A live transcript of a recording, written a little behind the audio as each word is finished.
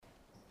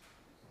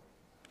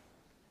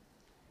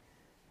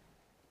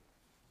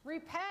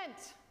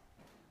Repent,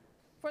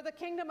 for the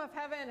kingdom of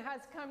heaven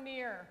has come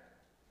near.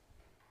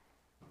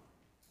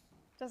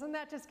 Doesn't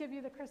that just give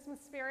you the Christmas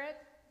spirit?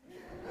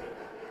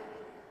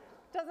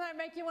 Doesn't that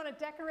make you want to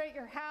decorate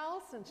your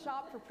house and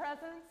shop for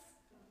presents?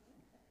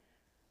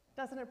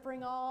 Doesn't it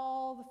bring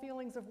all the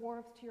feelings of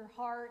warmth to your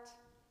heart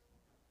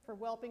for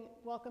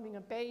welcoming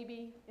a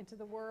baby into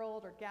the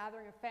world or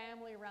gathering a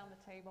family around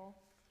the table?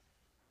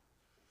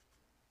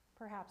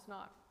 Perhaps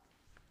not.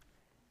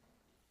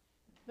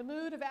 The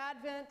mood of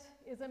Advent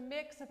is a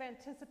mix of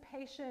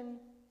anticipation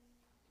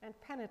and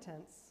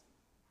penitence.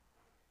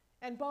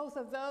 And both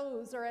of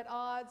those are at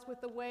odds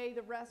with the way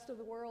the rest of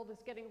the world is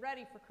getting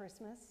ready for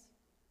Christmas.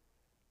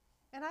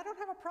 And I don't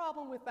have a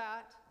problem with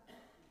that.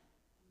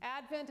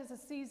 Advent is a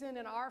season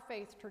in our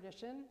faith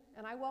tradition,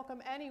 and I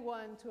welcome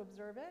anyone to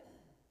observe it,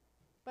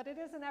 but it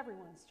isn't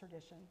everyone's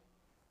tradition.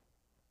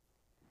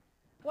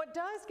 What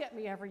does get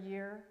me every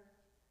year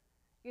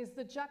is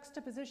the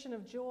juxtaposition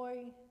of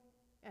joy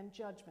and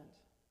judgment.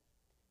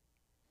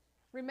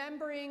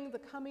 Remembering the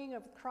coming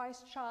of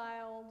Christ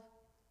child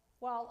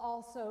while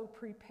also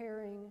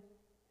preparing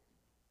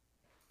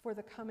for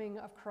the coming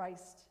of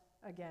Christ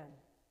again.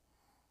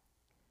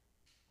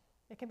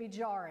 It can be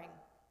jarring,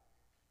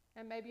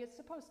 and maybe it's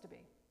supposed to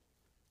be.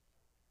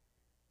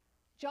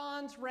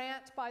 John's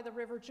rant by the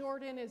River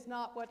Jordan is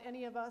not what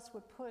any of us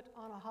would put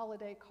on a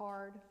holiday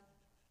card,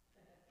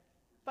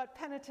 but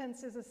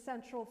penitence is a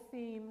central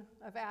theme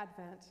of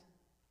Advent.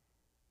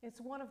 It's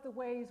one of the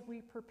ways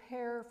we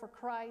prepare for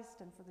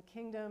Christ and for the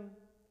kingdom.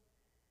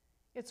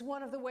 It's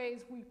one of the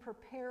ways we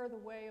prepare the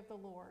way of the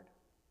Lord.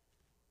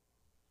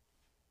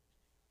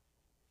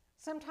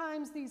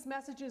 Sometimes these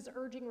messages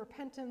urging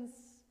repentance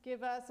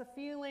give us a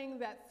feeling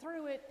that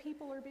through it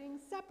people are being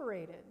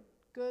separated,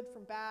 good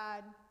from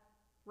bad,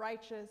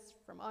 righteous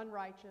from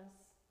unrighteous.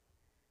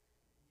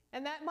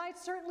 And that might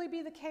certainly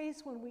be the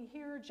case when we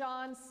hear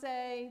John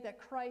say that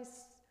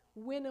Christ's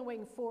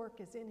winnowing fork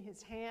is in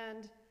his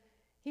hand.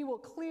 He will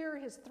clear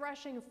his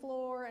threshing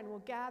floor and will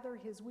gather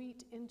his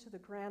wheat into the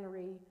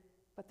granary,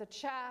 but the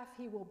chaff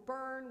he will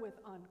burn with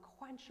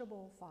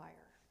unquenchable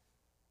fire.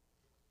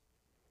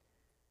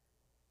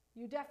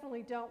 You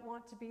definitely don't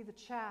want to be the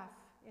chaff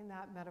in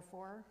that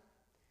metaphor,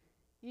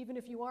 even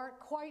if you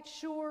aren't quite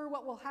sure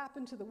what will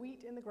happen to the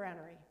wheat in the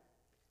granary.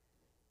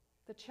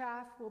 The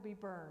chaff will be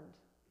burned,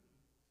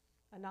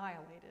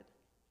 annihilated.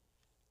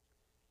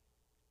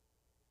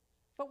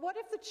 But what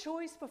if the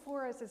choice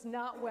before us is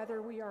not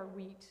whether we are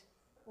wheat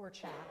or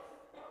chaff?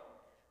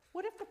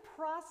 What if the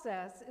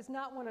process is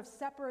not one of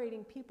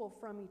separating people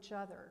from each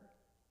other?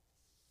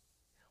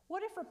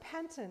 What if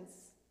repentance,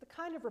 the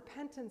kind of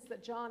repentance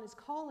that John is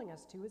calling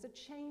us to, is a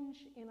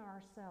change in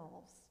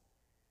ourselves?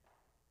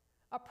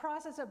 A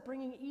process of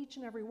bringing each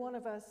and every one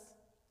of us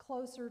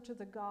closer to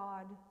the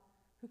God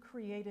who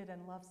created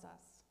and loves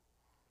us.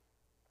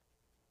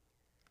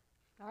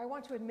 Now, I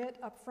want to admit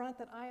up front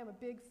that I am a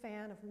big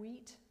fan of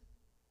wheat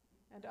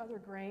and other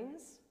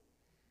grains,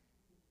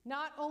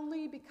 not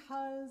only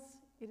because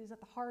it is at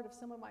the heart of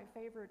some of my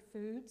favorite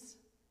foods,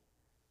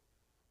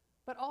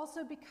 but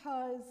also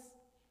because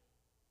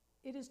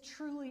it is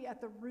truly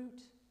at the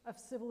root of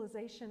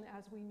civilization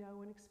as we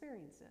know and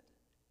experience it.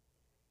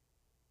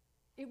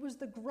 It was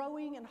the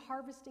growing and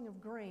harvesting of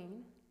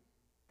grain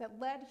that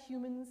led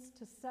humans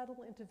to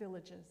settle into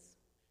villages,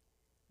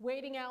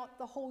 waiting out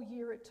the whole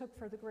year it took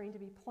for the grain to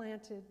be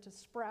planted, to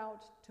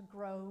sprout, to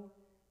grow,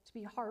 to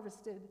be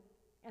harvested,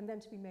 and then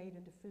to be made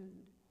into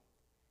food.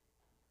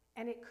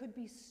 And it could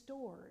be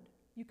stored.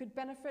 You could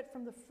benefit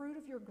from the fruit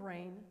of your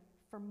grain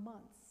for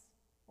months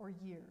or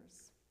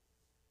years.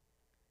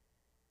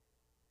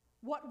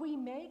 What we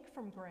make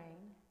from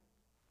grain,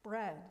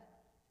 bread,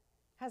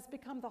 has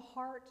become the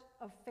heart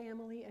of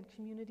family and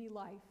community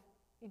life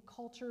in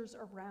cultures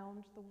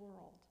around the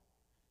world.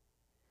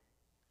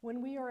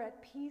 When we are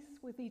at peace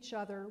with each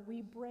other,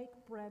 we break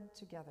bread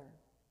together.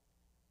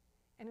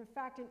 And in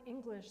fact, in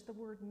English, the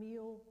word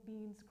meal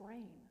means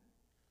grain.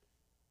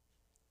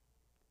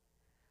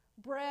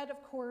 Bread,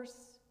 of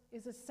course,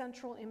 is a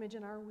central image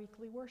in our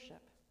weekly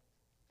worship.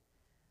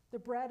 The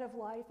bread of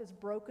life is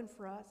broken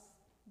for us,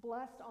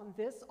 blessed on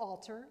this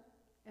altar,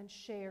 and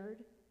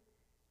shared.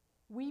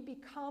 We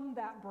become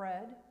that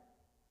bread.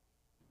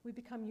 We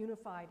become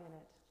unified in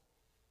it.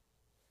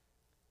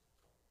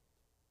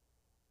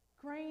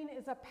 Grain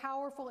is a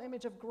powerful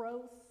image of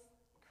growth,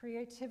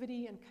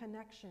 creativity, and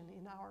connection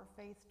in our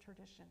faith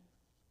tradition.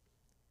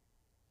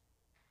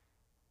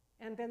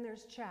 And then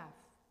there's chaff.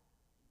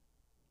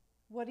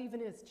 What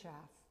even is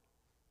chaff?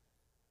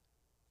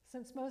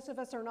 Since most of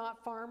us are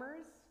not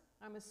farmers,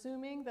 I'm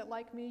assuming that,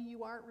 like me,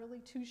 you aren't really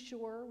too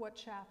sure what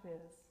chaff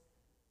is,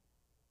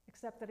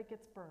 except that it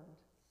gets burned.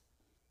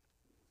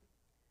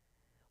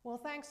 Well,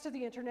 thanks to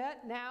the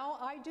internet, now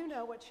I do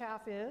know what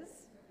chaff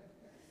is.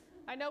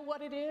 I know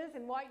what it is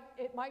and why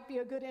it might be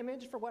a good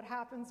image for what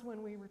happens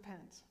when we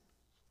repent.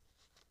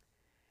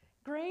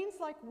 Grains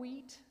like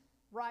wheat,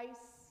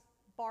 rice,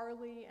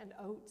 barley, and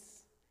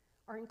oats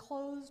are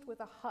enclosed with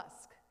a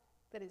husk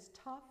that is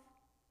tough,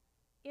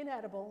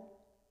 inedible,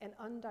 and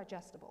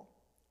undigestible.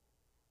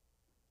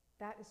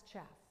 That is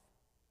chaff.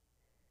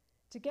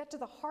 To get to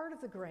the heart of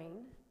the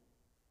grain,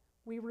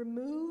 we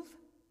remove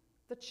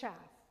the chaff,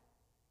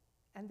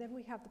 and then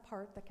we have the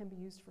part that can be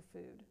used for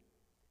food.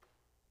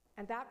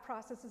 And that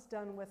process is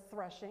done with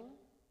threshing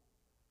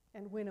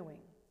and winnowing.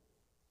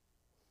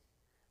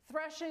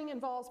 Threshing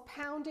involves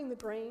pounding the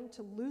grain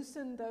to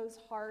loosen those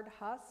hard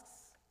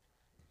husks.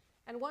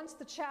 And once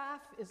the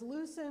chaff is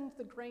loosened,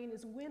 the grain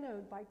is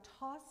winnowed by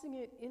tossing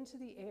it into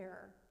the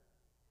air.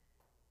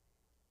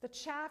 The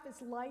chaff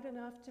is light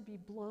enough to be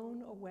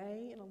blown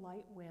away in a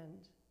light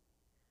wind,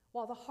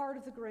 while the heart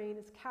of the grain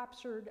is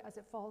captured as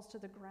it falls to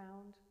the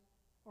ground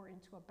or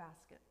into a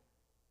basket.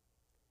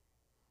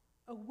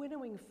 A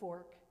winnowing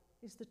fork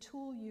is the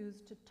tool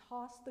used to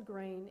toss the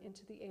grain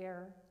into the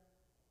air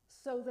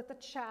so that the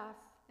chaff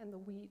and the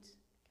wheat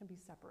can be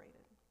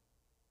separated.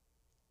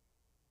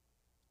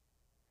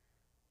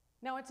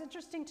 Now, it's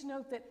interesting to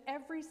note that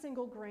every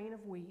single grain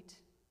of wheat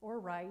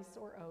or rice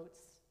or oats,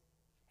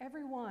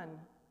 every one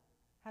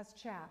has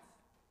chaff.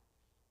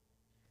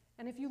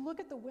 And if you look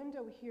at the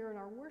window here in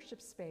our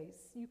worship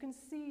space, you can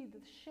see the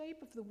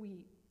shape of the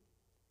wheat.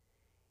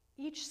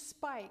 Each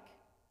spike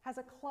has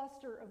a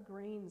cluster of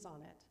grains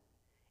on it,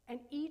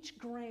 and each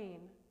grain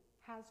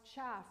has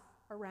chaff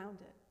around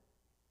it.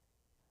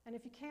 And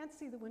if you can't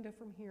see the window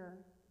from here,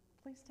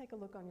 please take a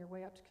look on your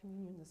way up to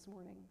communion this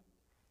morning.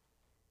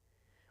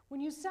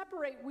 When you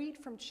separate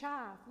wheat from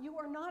chaff, you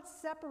are not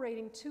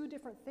separating two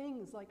different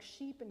things like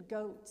sheep and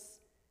goats.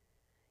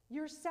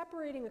 You're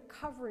separating a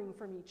covering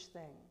from each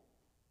thing.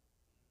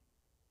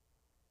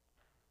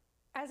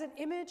 As an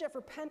image of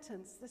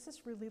repentance, this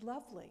is really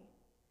lovely.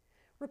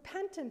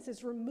 Repentance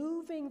is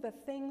removing the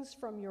things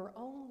from your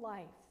own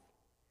life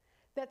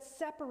that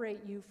separate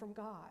you from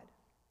God.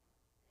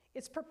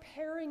 It's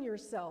preparing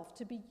yourself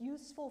to be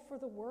useful for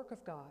the work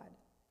of God.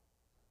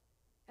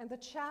 And the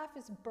chaff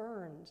is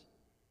burned.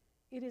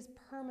 It is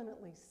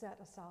permanently set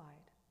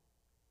aside.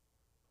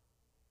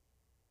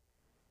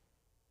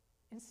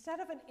 Instead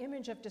of an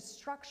image of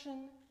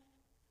destruction,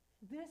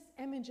 this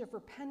image of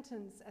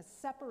repentance as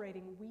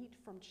separating wheat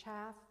from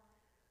chaff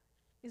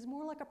is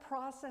more like a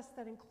process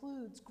that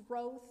includes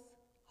growth,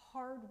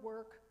 hard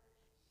work,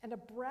 and a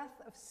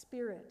breath of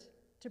spirit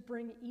to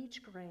bring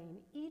each grain,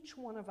 each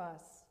one of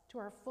us, to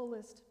our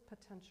fullest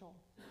potential.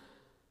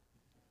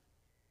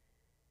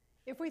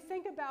 If we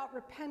think about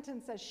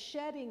repentance as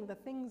shedding the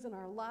things in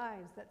our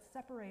lives that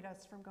separate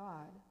us from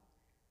God,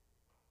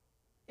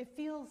 it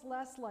feels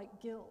less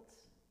like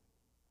guilt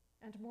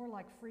and more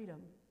like freedom,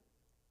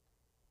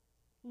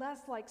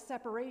 less like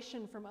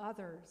separation from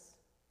others,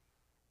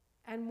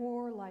 and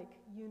more like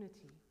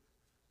unity.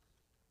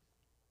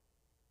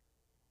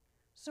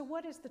 So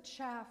what is the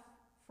chaff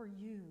for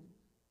you?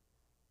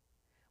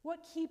 What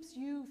keeps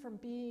you from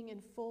being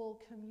in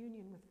full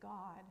communion with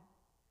God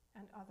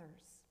and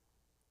others?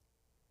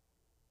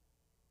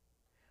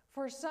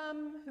 For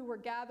some who were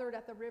gathered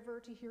at the river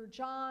to hear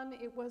John,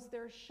 it was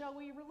their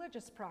showy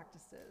religious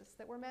practices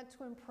that were meant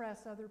to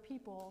impress other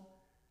people,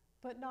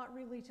 but not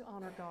really to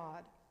honor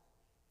God.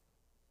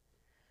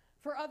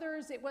 For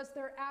others, it was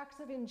their acts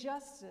of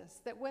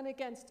injustice that went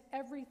against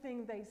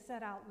everything they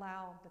said out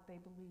loud that they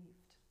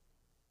believed.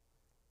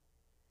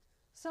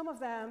 Some of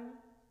them,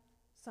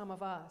 some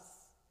of us,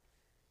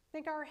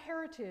 think our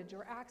heritage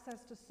or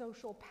access to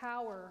social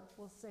power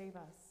will save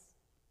us.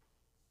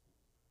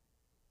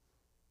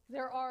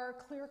 There are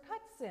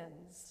clear-cut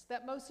sins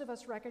that most of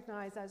us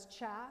recognize as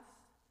chaff,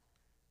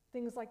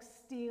 things like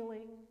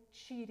stealing,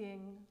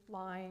 cheating,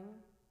 lying,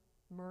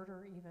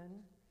 murder even.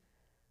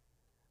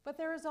 But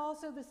there is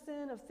also the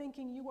sin of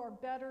thinking you are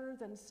better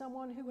than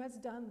someone who has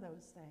done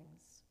those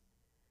things,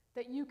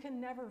 that you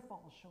can never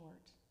fall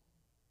short.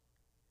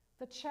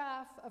 The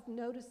chaff of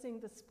noticing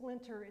the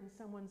splinter in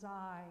someone's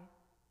eye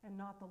and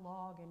not the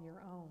log in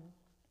your own.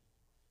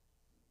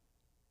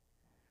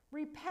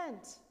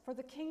 Repent, for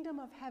the kingdom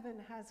of heaven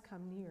has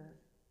come near.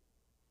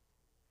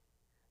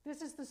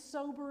 This is the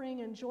sobering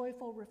and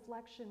joyful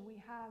reflection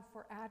we have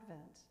for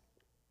Advent.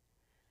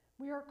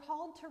 We are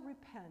called to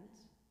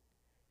repent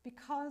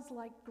because,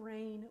 like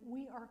grain,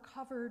 we are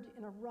covered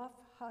in a rough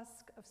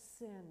husk of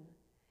sin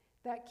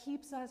that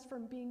keeps us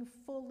from being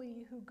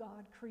fully who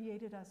God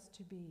created us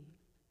to be.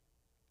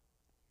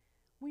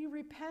 We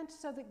repent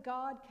so that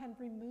God can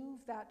remove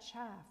that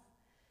chaff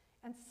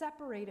and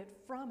separate it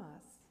from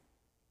us.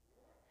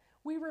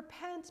 We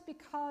repent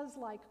because,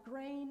 like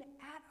grain,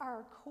 at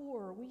our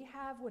core, we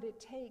have what it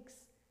takes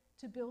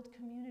to build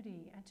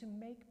community and to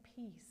make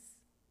peace.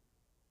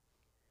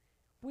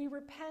 We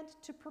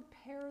repent to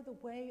prepare the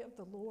way of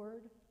the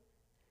Lord,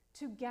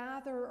 to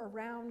gather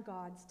around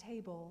God's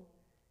table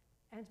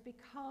and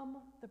become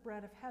the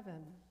bread of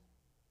heaven,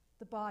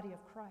 the body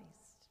of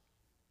Christ.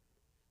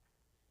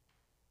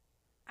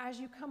 As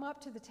you come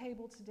up to the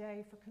table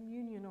today for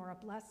communion or a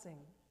blessing,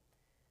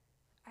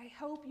 I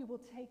hope you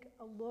will take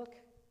a look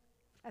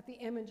at the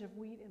image of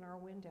wheat in our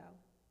window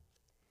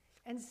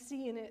and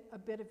see in it a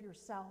bit of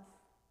yourself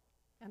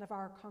and of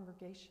our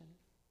congregation.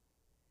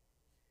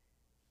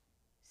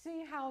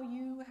 See how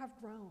you have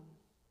grown,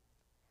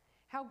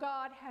 how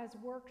God has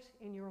worked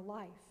in your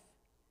life,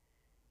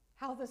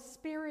 how the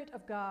Spirit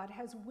of God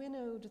has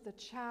winnowed the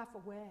chaff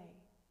away,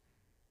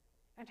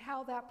 and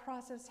how that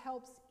process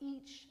helps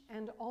each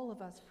and all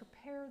of us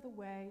prepare the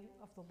way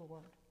of the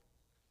Lord.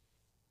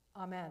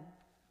 Amen.